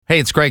Hey,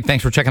 it's Greg.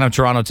 Thanks for checking out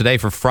Toronto Today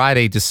for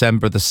Friday,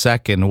 December the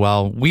 2nd.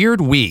 Well, weird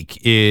week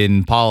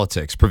in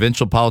politics,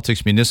 provincial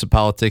politics, municipal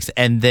politics,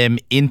 and them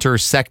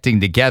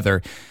intersecting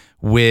together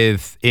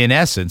with, in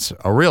essence,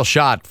 a real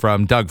shot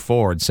from Doug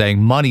Ford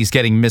saying money's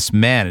getting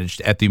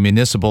mismanaged at the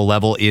municipal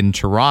level in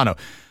Toronto.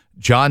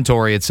 John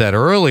Tory had said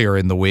earlier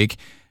in the week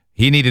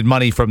he needed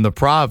money from the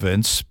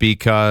province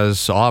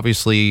because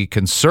obviously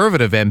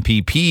conservative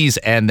MPPs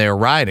and their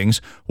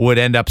ridings would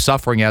end up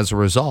suffering as a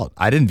result.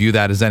 I didn't view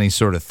that as any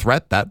sort of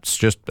threat. That's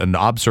just an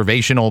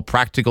observational,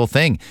 practical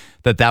thing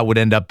that would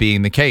end up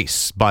being the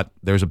case. But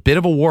there's a bit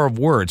of a war of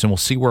words, and we'll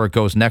see where it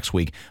goes next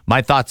week.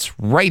 My thoughts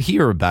right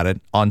here about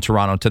it on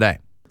Toronto Today.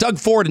 Doug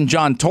Ford and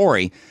John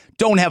Tory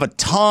don't have a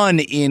ton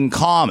in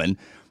common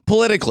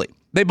politically.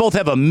 They both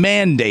have a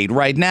mandate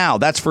right now,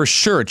 that's for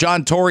sure.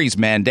 John Tory's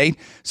mandate,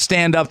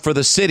 stand up for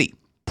the city,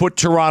 put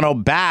Toronto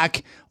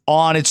back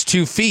on its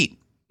 2 feet.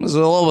 It was a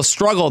little of a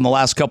struggle in the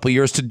last couple of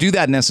years to do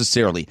that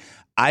necessarily.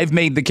 I've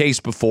made the case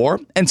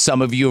before, and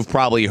some of you have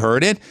probably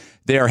heard it.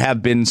 There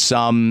have been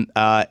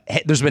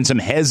there's been some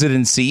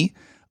hesitancy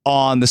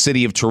on the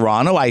city of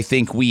Toronto. I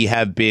think we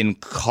have been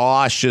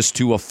cautious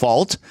to a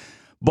fault,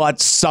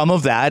 but some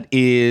of that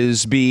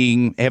is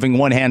having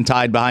one hand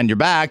tied behind your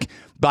back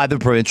by the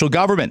provincial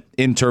government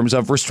in terms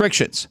of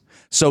restrictions.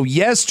 So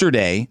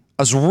yesterday,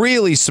 I was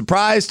really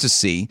surprised to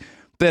see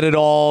that it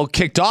all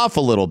kicked off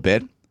a little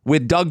bit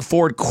with Doug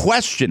Ford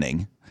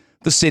questioning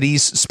the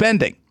city's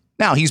spending.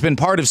 Now, he's been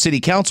part of city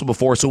council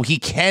before, so he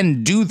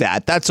can do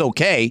that. That's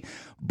okay.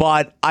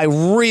 But there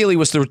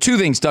were two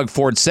things Doug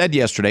Ford said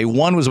yesterday.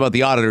 One was about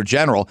the Auditor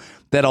General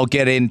that I'll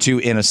get into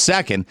in a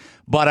second.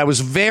 But I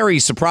was very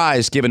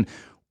surprised, given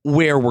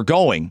where we're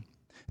going,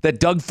 that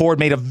Doug Ford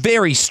made a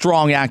very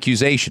strong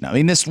accusation. I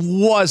mean, this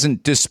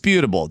wasn't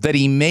disputable that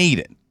he made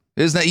it.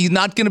 He's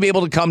not going to be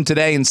able to come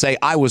today and say,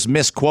 I was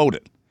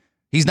misquoted.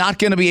 He's not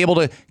going to be able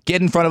to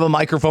get in front of a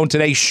microphone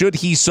today, should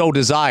he so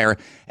desire,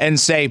 and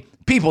say,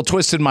 people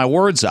twisted my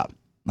words up.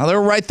 Now, they're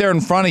right there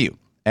in front of you,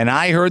 and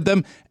I heard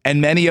them,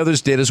 and many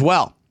others did as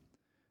well.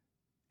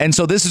 And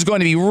so this is going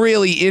to be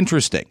really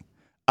interesting.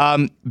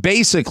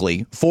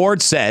 Basically,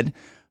 Ford said,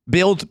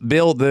 Bill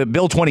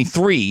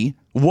 23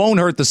 won't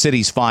hurt the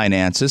city's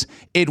finances.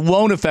 It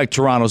won't affect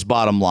Toronto's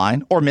bottom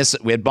line.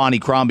 We had Bonnie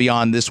Crombie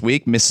on this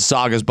week,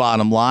 Mississauga's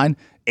bottom line,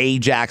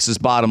 Ajax's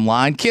bottom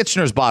line,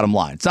 Kitchener's bottom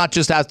line. It's not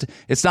just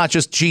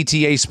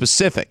GTA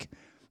specific.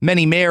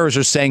 Many mayors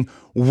are saying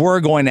we're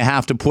going to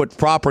have to put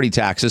property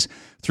taxes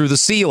through the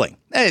ceiling.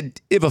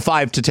 If a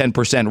 5 to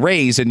 10%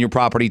 raise in your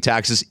property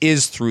taxes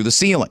is through the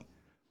ceiling.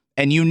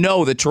 And you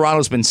know that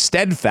Toronto's been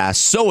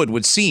steadfast, so it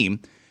would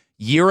seem,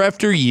 year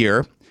after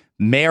year,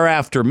 mayor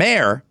after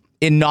mayor,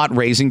 in not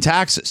raising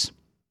taxes.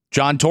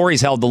 John Tory's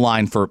held the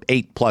line for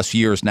 8+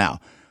 years now.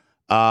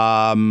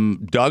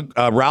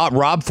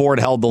 Rob Ford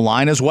held the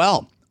line as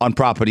well on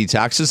property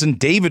taxes. And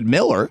David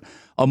Miller,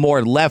 a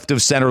more left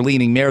of center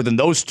leaning mayor than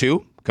those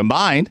two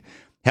combined,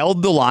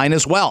 held the line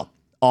as well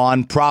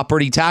on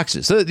property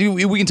taxes. So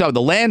we can talk about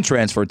the land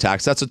transfer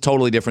tax. That's a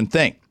totally different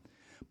thing.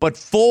 But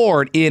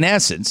Ford, in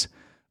essence,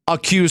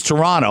 accused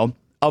Toronto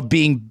of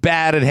being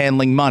bad at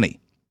handling money.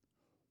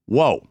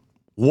 Whoa.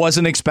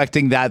 Wasn't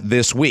expecting that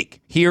this week.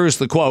 Here's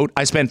the quote.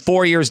 I spent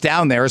 4 years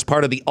down there as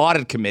part of the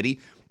audit committee,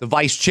 the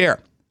vice chair.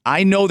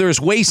 I know there's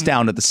waste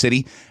down at the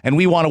city, and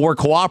we want to work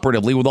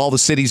cooperatively with all the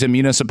cities and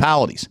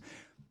municipalities.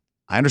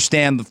 I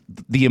understand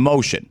the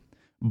emotion,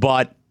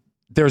 but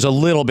there's a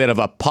little bit of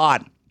a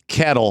pot,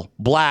 kettle,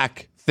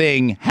 black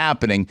thing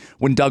happening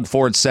when Doug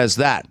Ford says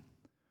that.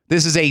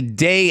 This is a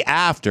day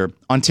after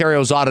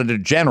Ontario's Auditor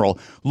General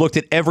looked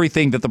at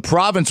everything that the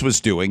province was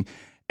doing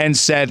and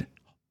said,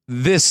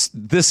 This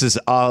is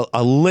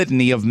a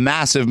litany of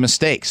massive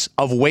mistakes,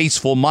 of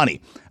wasteful money,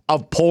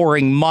 of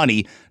pouring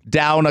money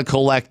down a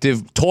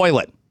collective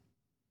toilet.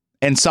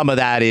 And some of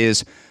that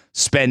is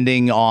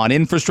spending on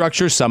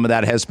infrastructure. Some of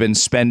that has been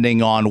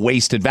spending on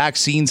wasted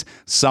vaccines.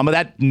 Some of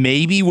that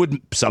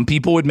some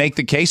people would make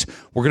the case,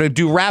 we're going to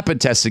do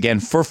rapid tests again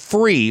for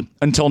free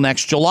until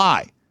next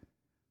July.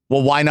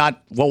 Well, why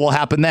not? What will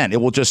happen then? It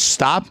will just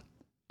stop?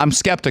 I'm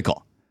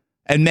skeptical.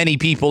 And many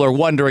people are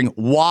wondering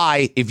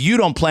why, if you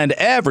don't plan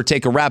to ever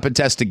take a rapid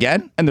test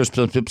again, and there's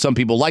some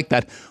people like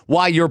that,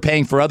 why you're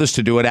paying for others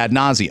to do it ad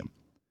nauseum.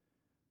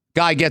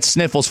 Guy gets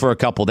sniffles for a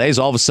couple days.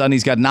 All of a sudden,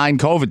 he's got 9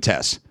 COVID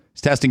tests.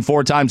 He's testing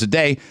 4 times a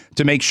day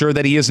to make sure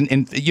that he isn't,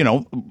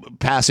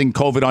 passing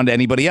COVID on to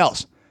anybody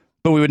else.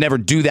 But we would never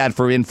do that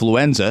for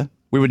influenza.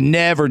 We would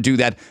never do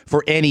that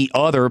for any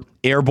other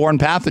airborne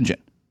pathogen.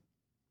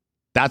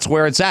 That's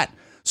where it's at.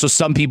 So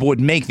some people would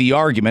make the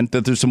argument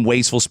that there's some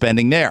wasteful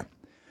spending there.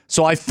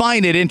 So I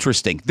find it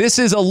interesting. This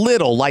is a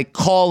little like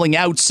calling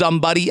out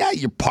somebody,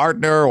 your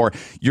partner or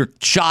your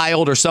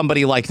child or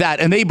somebody like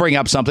that, and they bring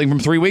up something from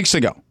 3 weeks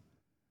ago.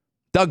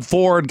 Doug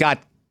Ford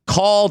got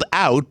called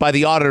out by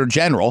the Auditor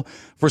General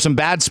for some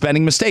bad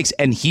spending mistakes,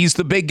 and he's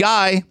the big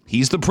guy.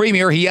 He's the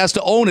premier. He has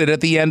to own it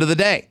at the end of the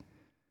day.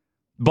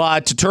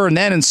 But to turn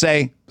then and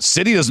say,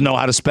 city doesn't know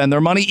how to spend their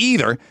money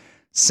either,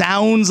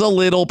 sounds a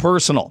little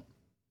personal.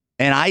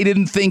 And I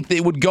didn't think they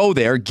would go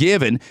there,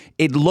 given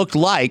it looked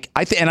like,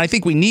 and I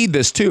think we need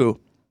this too,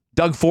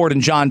 Doug Ford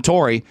and John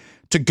Tory,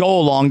 to go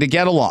along to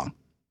get along.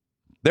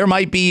 There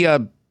might be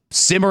a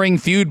simmering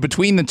feud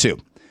between the two.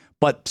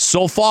 But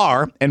so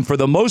far, and for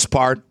the most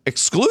part,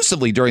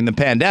 exclusively during the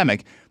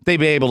pandemic, they've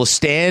been able to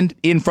stand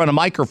in front of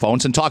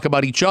microphones and talk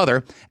about each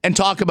other, and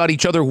talk about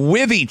each other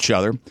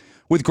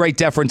with great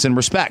deference and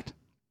respect.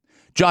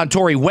 John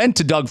Tory went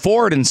to Doug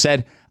Ford and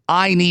said,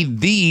 I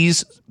need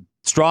these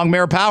strong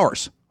mayor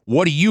powers.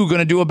 What are you going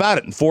to do about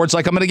it? And Ford's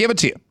like, I'm going to give it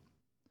to you.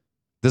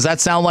 Does that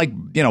sound like,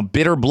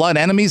 bitter blood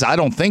enemies? I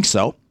don't think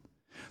so.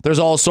 There's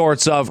all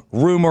sorts of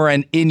rumor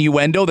and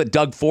innuendo that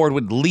Doug Ford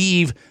would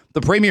leave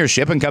the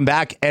premiership and come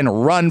back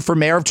and run for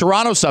mayor of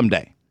Toronto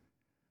someday.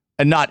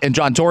 And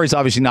John Tory's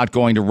obviously not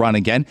going to run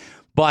again.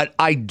 But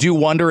I do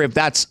wonder if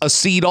that's a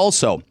seed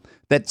also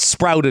that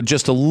sprouted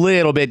just a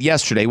little bit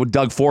yesterday with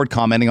Doug Ford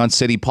commenting on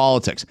city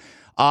politics.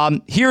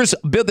 Here's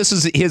Bill. This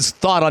is his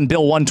thought on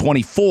Bill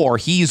 124.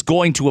 He's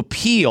going to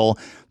appeal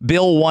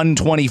Bill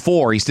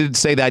 124. He did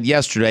say that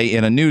yesterday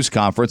in a news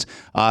conference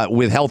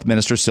with Health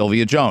Minister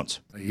Sylvia Jones.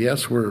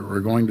 Yes,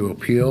 we're going to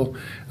appeal.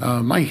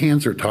 My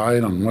hands are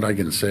tied on what I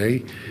can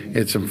say.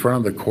 It's in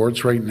front of the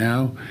courts right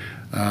now.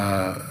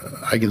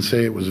 I can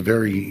say it was a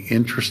very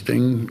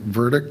interesting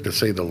verdict, to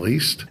say the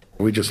least.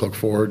 We just look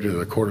forward to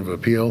the Court of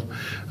Appeal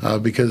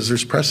because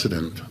there's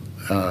precedent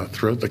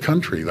throughout the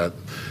country that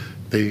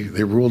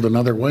they ruled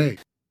another way.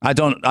 I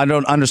don't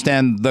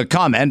understand the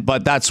comment,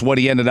 but that's what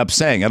he ended up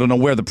saying. I don't know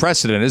where the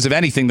precedent is. If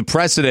anything, the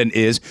precedent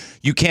is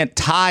you can't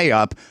tie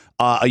up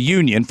a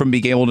union from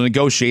being able to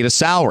negotiate a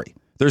salary.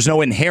 There's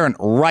no inherent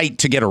right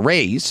to get a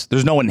raise.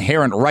 There's no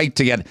inherent right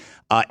to get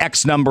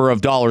X number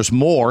of dollars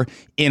more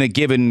in a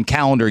given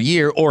calendar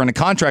year or in a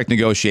contract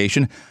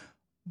negotiation.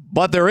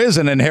 But there is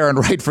an inherent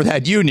right for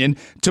that union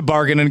to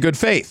bargain in good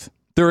faith.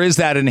 There is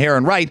that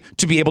inherent right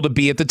to be able to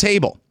be at the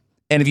table.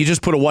 And if you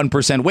just put a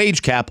 1%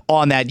 wage cap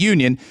on that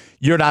union,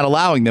 you're not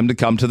allowing them to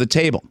come to the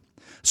table.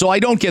 So I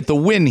don't get the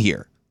win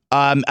here.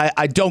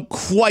 I don't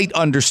quite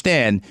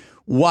understand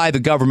why the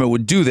government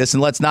would do this.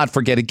 And let's not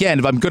forget, again,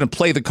 if I'm going to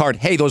play the card,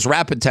 hey, those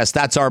rapid tests,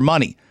 that's our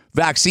money.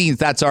 Vaccines,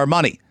 that's our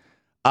money.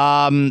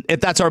 If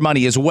that's our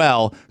money as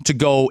well, to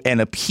go and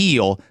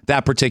appeal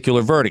that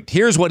particular verdict.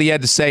 Here's what he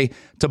had to say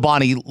to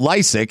Bonnie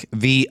Lysyk,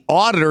 the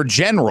Auditor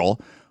General,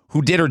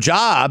 who did her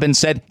job and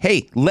said,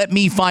 hey, let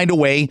me find a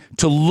way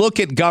to look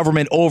at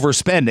government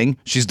overspending.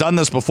 She's done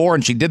this before,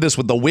 and she did this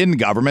with the Wynne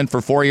government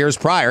for 4 years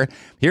prior.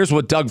 Here's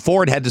what Doug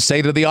Ford had to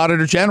say to the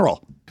Auditor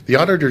General. The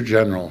Auditor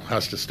General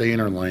has to stay in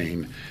her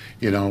lane,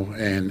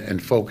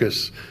 and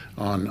focus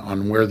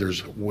on where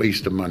there's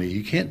waste of money.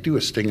 You can't do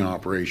a sting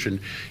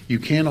operation. You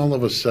can't all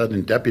of a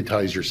sudden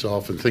deputize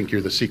yourself and think you're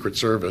the Secret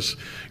Service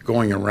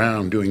going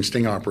around doing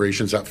sting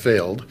operations that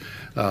failed,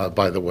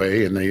 by the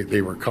way, and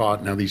they were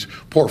caught. Now these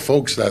poor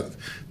folks that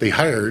they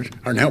hired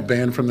are now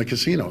banned from the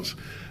casinos.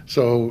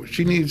 So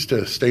she needs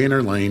to stay in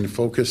her lane,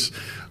 focus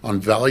on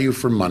value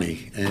for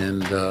money,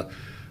 and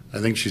I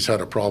think she's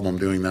had a problem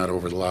doing that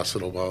over the last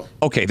little while.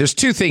 Okay, there's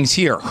two things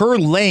here. Her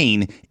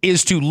lane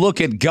is to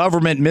look at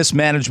government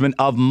mismanagement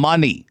of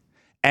money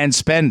and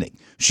spending.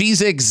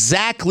 She's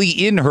exactly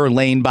in her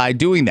lane by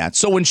doing that.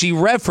 So when she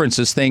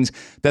references things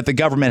that the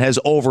government has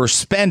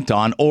overspent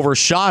on,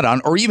 overshot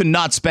on, or even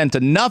not spent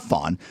enough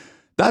on,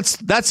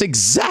 that's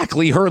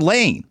exactly her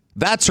lane.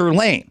 That's her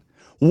lane.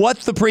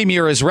 What the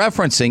premier is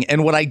referencing,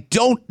 and what I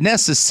don't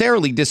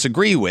necessarily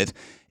disagree with,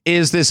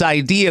 is this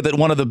idea that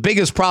one of the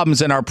biggest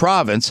problems in our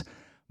province,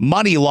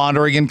 money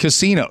laundering in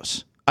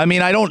casinos. I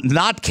mean, I don't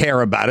not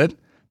care about it,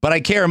 but I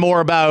care more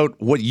about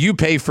what you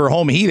pay for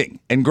home heating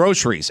and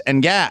groceries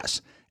and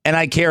gas. And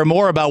I care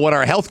more about what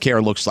our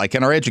healthcare looks like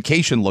and our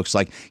education looks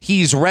like.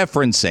 He's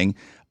referencing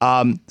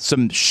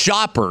some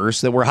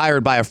shoppers that were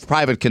hired by a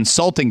private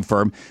consulting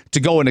firm to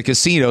go into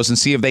casinos and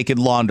see if they could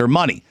launder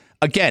money.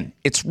 Again,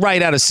 it's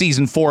right out of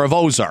season 4 of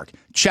Ozark.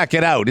 Check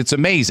it out. It's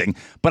amazing.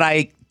 But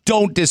I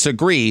don't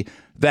disagree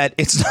that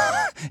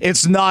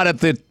it's not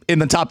in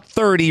the top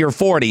 30 or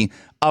 40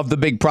 of the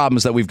big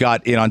problems that we've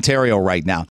got in Ontario right now.